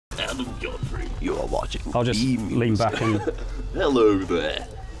You are watching. I'll just lean back and. Hello there.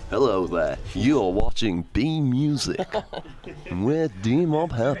 Hello there. You are watching Bmusic with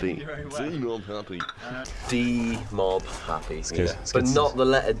Demob Happy. Demob Happy. Demob Happy. Yeah. But not the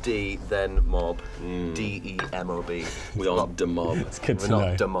letter D, then mob. D-E-M-O-B. We aren't Demob. It's good to We're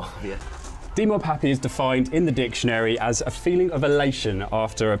know. not Demob, yeah. Demob Happy is defined in the dictionary as a feeling of elation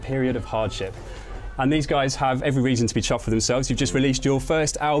after a period of hardship. And these guys have every reason to be chuffed with themselves. You've just released your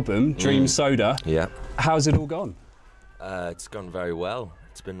first album, Dream Soda. Yeah. How's it all gone? It's gone very well.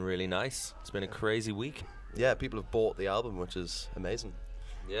 It's been really nice. It's been a crazy week. Yeah, people have bought the album, which is amazing.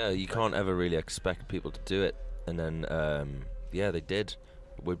 Yeah, you can't ever really expect people to do it. And then, yeah, they did.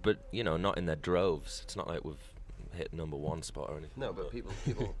 But, you know, not in their droves. It's not like we've hit #1 spot or anything. No, but people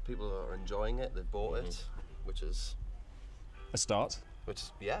are enjoying it. They've bought it, which is A start?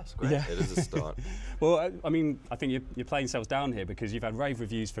 yeah, it's great. Yeah. It is a start. Well, I mean, I think you're playing yourselves down here because you've had rave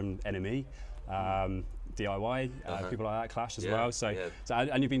reviews from NME, DIY, people like that, Clash as well. So,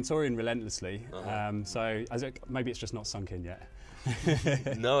 and you've been touring relentlessly. So maybe it's just not sunk in yet.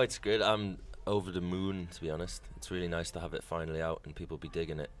 No, it's good. I'm over the moon, to be honest. It's really nice to have it finally out and people be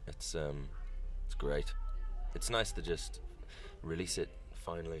digging it. It's great. It's nice to just release it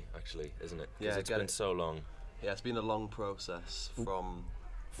finally, actually, isn't it? Because it's been so long. Yeah, it's been a long process from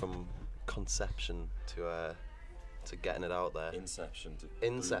conception to getting it out there. Inception Through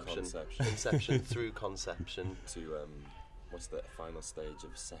conception to what's the final stage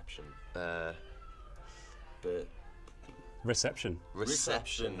of Ception? Reception.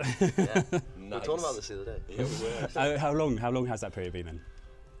 Reception. Yeah. Nice. We were talking about this the other day. Yeah, we were. How long has that period been then?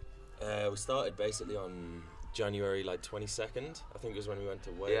 We started basically on January 22nd. I think it was when we went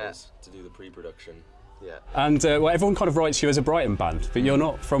to Wales to do the pre-production. Yeah. And well, everyone kind of writes you as a Brighton band, but you're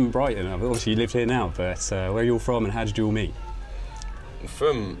not from Brighton. Obviously, you live here now, but where are you all from and how did you all meet?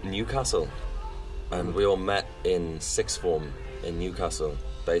 From Newcastle, and we all met in sixth form in Newcastle,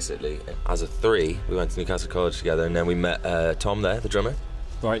 basically. As a three, we went to Newcastle College together, and then we met Tom there, the drummer.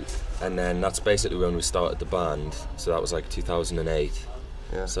 Right. And then that's basically when we started the band, so that was like 2008.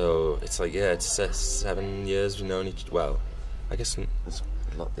 Yeah. So it's like, yeah, it's 7 years we've known each other. Well, I guess It's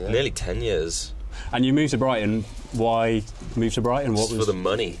a lot, yeah. nearly 10 years. And you moved to Brighton. Why move to Brighton? What Just was for the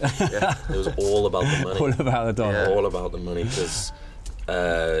money. Yeah. It was all about the money. all about the dollar? Yeah. All about the money, because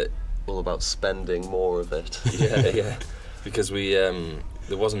all about spending more of it. yeah, because we there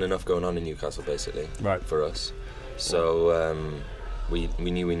wasn't enough going on in Newcastle basically, Right. for us. So we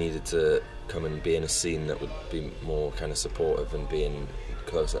knew we needed to come and be in a scene that would be more kind of supportive and being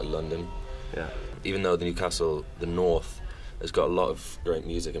closer to London. Yeah. Even though the north has got a lot of great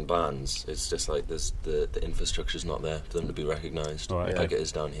music and bands, it's just like there's the infrastructure's not there for them to be recognised Right, like it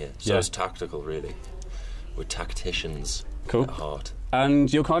is down here. So it's tactical, really. We're tacticians Cool. at heart.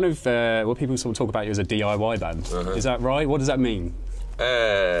 And you're kind of, well, people sort of talk about you as a DIY band. Is that right? What does that mean?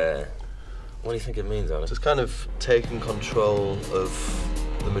 What do you think it means, Alex? Just kind of taking control of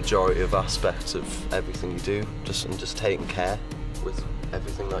the majority of aspects of everything you do, just taking care with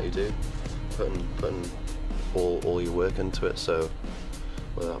everything that you do, putting all your work into it. So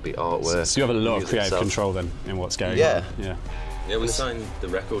whether that be artwork. So you have a lot of music creative itself. control then in what's going on. Yeah. Yeah, we signed the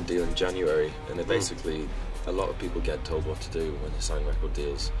record deal in January, and it basically, a lot of people get told what to do when they sign record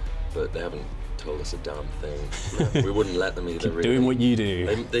deals, but they haven't told us a damn thing. We wouldn't let them either. Keep really. doing what you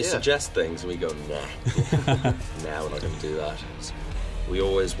do. They suggest things, and we go, nah. Nah, we're not going to do that. We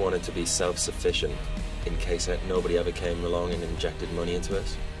always wanted to be self-sufficient in case nobody ever came along and injected money into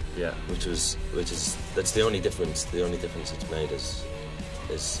us. Yeah. That's the only difference. The only difference it's made is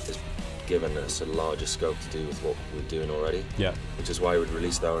given us a larger scope to do with what we're doing already. Yeah. Which is why we'd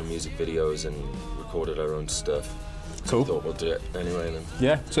released our own music videos and recorded our own stuff. Cool. Thought we'll do it anyway then.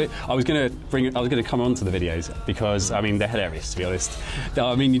 Yeah, so I was gonna come on to the videos because I mean they're hilarious, to be honest.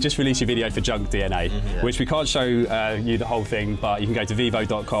 I mean, you just released your video for Junk DNA, which we can't show you the whole thing, but you can go to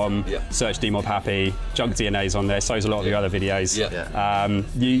vivo.com, search Demob Happy, Junk DNA's on there, so is a lot of your other videos.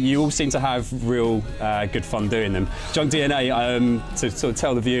 You all seem to have real good fun doing them. Junk DNA, to sort of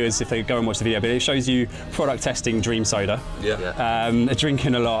tell the viewers if they go and watch the video, but it shows you product testing Dream Soda,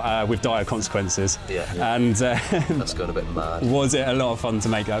 drinking a lot with dire consequences, and That's gone a bit mad. was it a lot of fun to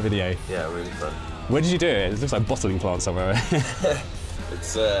make that video? Yeah, really fun. Where did you do it? It looks like a bottling plant somewhere.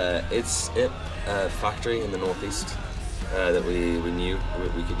 It's a factory in the northeast that we knew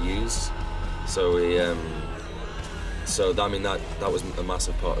we could use. So that was a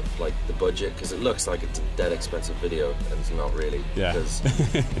massive part of like the budget, because it looks like it's a dead expensive video and it's not really. Yeah.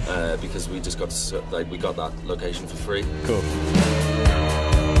 Because we just got we got that location for free. Cool.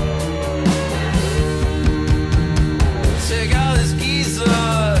 Check out this geezer.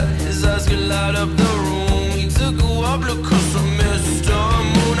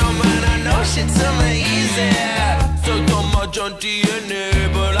 shit to me easy. So got my John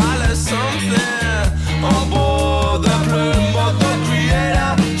DNA, but I learned something on board the plume of the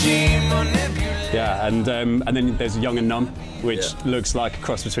creator. Gene manipulator. Yeah, and then there's Young and Numb, which looks like a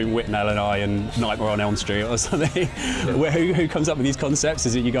cross between Whitnell and I and Nightmare on Elm Street or something. Who comes up with these concepts?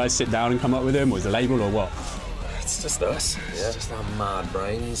 Is it you guys sit down and come up with them, or is it the label, or what? It's just us. It's just our mad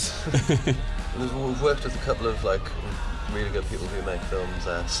brains. We've worked with a couple of like really good people who make films.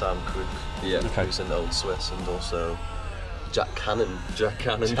 Sam Cook, who's in Old Swiss, and also Jack Cannon,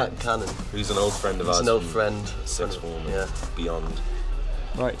 who's an old friend of ours. He's an old friend. Sixth form, beyond.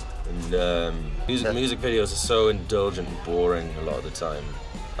 Right. And music videos are so indulgent and boring a lot of the time,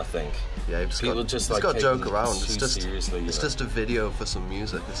 I think. Yeah, people just like got to joke around. It's just a video for some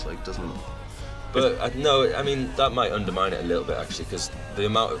music. It's like doesn't. But no, I mean that might undermine it a little bit actually, because the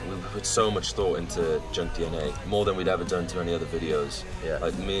amount we put so much thought into Junk DNA, more than we'd ever done to any other videos. Yeah.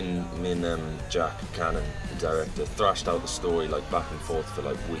 Like me and Jack Cannon, the director, thrashed out the story like back and forth for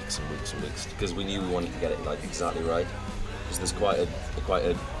like weeks and weeks and weeks, because we knew we wanted to get it like exactly right. Because there's quite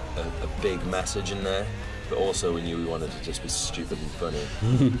a big message in there, but also we knew we wanted to just be stupid and funny.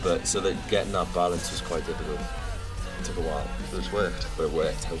 But so that getting that balance was quite difficult. It took a while. But it's worked. But it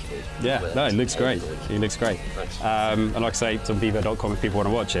worked, hopefully. Yeah, no, it looks great. It looks great. And like I say, it's on Bebo.com if people want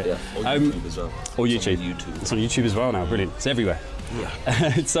to watch it. Yeah, or YouTube as well. Or YouTube. It's on YouTube as well now, brilliant. It's everywhere.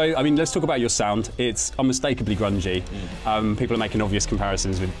 Yeah. So, I mean, let's talk about your sound. It's unmistakably grungy. People are making obvious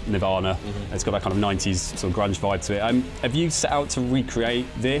comparisons with Nirvana. It's got that kind of 90s sort of grunge vibe to it. Have you set out to recreate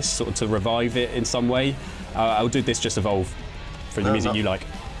this, sort of to revive it in some way? Or did this just evolve from the music you like?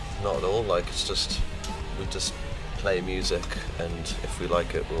 Not at all. Like, it's just, we just play music, and if we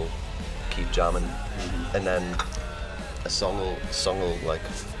like it, we'll keep jamming. And then a song will like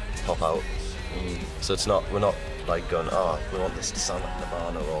pop out. So it's not, we're not like going, we want this to sound like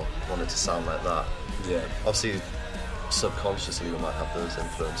Nirvana or want it to sound like that. Yeah. Obviously, subconsciously we might have those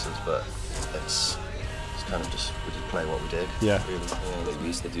influences, but it's kind of just, we just play what we dig. Yeah. Really. Like we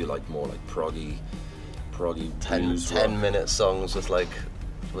used to do like more like proggy 10-minute songs with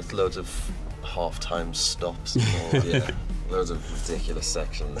loads of half-time stops and all. Loads of ridiculous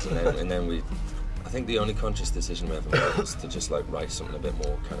sections, and then I think the only conscious decision we ever made was to just like write something a bit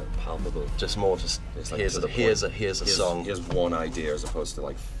more kind of palpable. Just more, like here's a song. Here's one idea as opposed to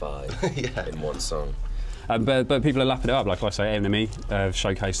like 5 in one song. But people are lapping it up, like I say, NME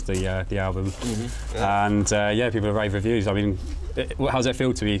showcased the album, and people are rave reviews. I mean, how's it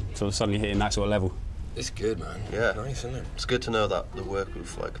feel to be sort of suddenly hitting that sort of level? It's good, man. Yeah, nice, isn't it? It's good to know that the work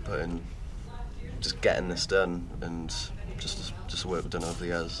we've like put in, just getting this done, and just the work we've done over the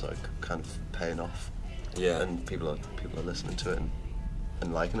years, like kind of paying off. Yeah, and people are listening to it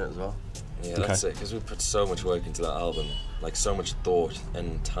and liking it as well. Yeah, that's it. Because we put so much work into that album, like so much thought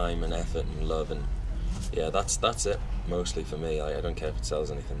and time and effort and love, and that's it mostly for me. I don't care if it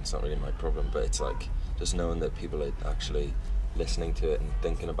sells anything; it's not really my problem. But it's like just knowing that people are actually listening to it and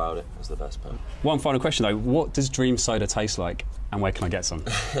thinking about it is the best part. One final question though: what does Dream Soda taste like, and where can I get some?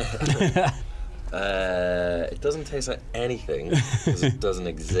 It doesn't taste like anything because it doesn't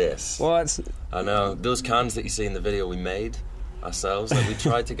exist. What? I know. Those cans that you see in the video we made ourselves. Like we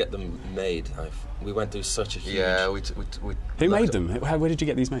tried to get them made. We went through such a huge. Yeah, we Who made them? Where did you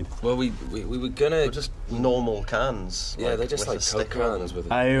get these made? Well, we were gonna just normal cans. Yeah, they're just like Coke cans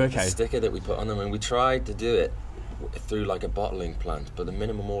with a sticker that we put on them, and we tried to do it through like a bottling plant, but the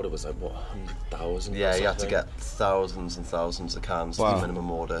minimum order was like what, 100,000. Yeah, you had to get thousands and thousands of cans to the minimum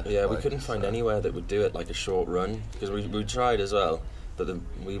order. Yeah, we couldn't find anywhere that would do it like a short run, because we tried as well. But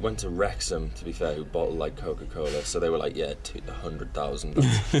we went to Wrexham, to be fair, who bottled like Coca-Cola, so they were like, 100,000.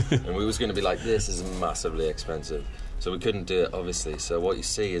 And we was going to be like, this is massively expensive. So we couldn't do it, obviously. So what you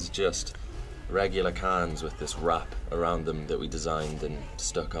see is just regular cans with this wrap around them that we designed and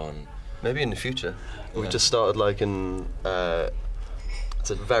stuck on. Maybe in the future. We just started liking. It's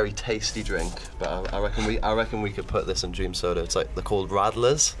a very tasty drink, but I reckon we could put this in Dream Soda. It's like they're called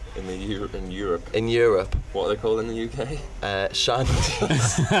Radlers in Europe. In Europe, what are they called in the UK?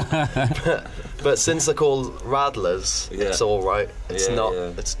 Shandies. but since they're called Radlers, it's all right. It's not. Yeah.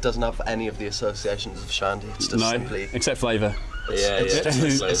 It doesn't have any of the associations of shandy. It's just simply except flavour.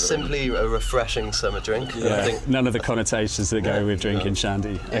 It's simply a refreshing summer drink. Yeah. I think none of the connotations that go with drinking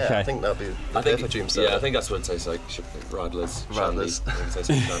shandy. Yeah, okay. I think that'd be the perfect Dream Soda. Yeah, I think that's what it tastes like. Radlers.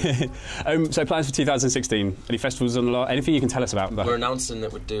 So plans for 2016? Any festivals on the lot? Anything you can tell us about? We're announcing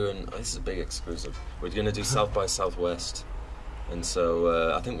that we're doing. This is a big exclusive. We're going to do South by Southwest, and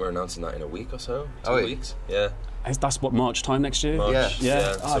so I think we're announcing that in a week or so. 2 weeks. Yeah. That's what, March time next year? Yeah.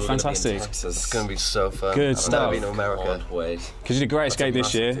 Yeah. So Oh, we're fantastic. gonna be in Texas. It's going to be so fun. Good I've stuff. never been to America. Can't wait. Because you did a great That's escape a this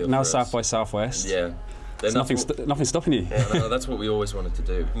massive year. deal Now for South us. by Southwest. Yeah. There's nothing stopping you. Yeah, no, that's what we always wanted to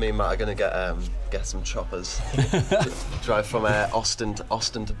do. Me and Matt are going to get some choppers. Drive from Austin to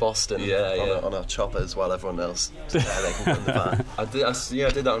Boston on our choppers while everyone else they can come in the van. I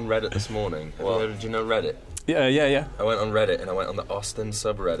did that on Reddit this morning. Do you know Reddit? Yeah. I went on Reddit and I went on the Austin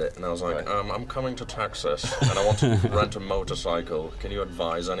subreddit and I was like, I'm coming to Texas and I want to rent a motorcycle. Can you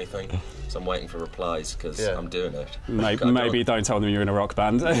advise anything? So I'm waiting for replies because I'm doing it. Maybe don't tell them you're in a rock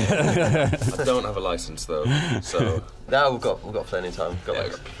band. I don't have a license though, so No, we've got plenty of time. I've got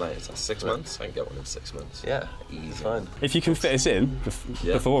plenty. It's like 6 months. I can get one in 6 months. Yeah, Easy. it's fine. If you can fit us in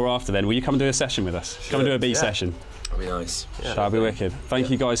before or after, then will you come and do a session with us? Come and do a beat session. That'd be nice. Yeah. That'd be wicked. Thank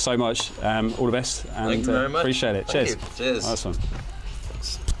you guys so much. All the best, and Thank you very much. appreciate it. Thank Cheers. you. Cheers. Nice one.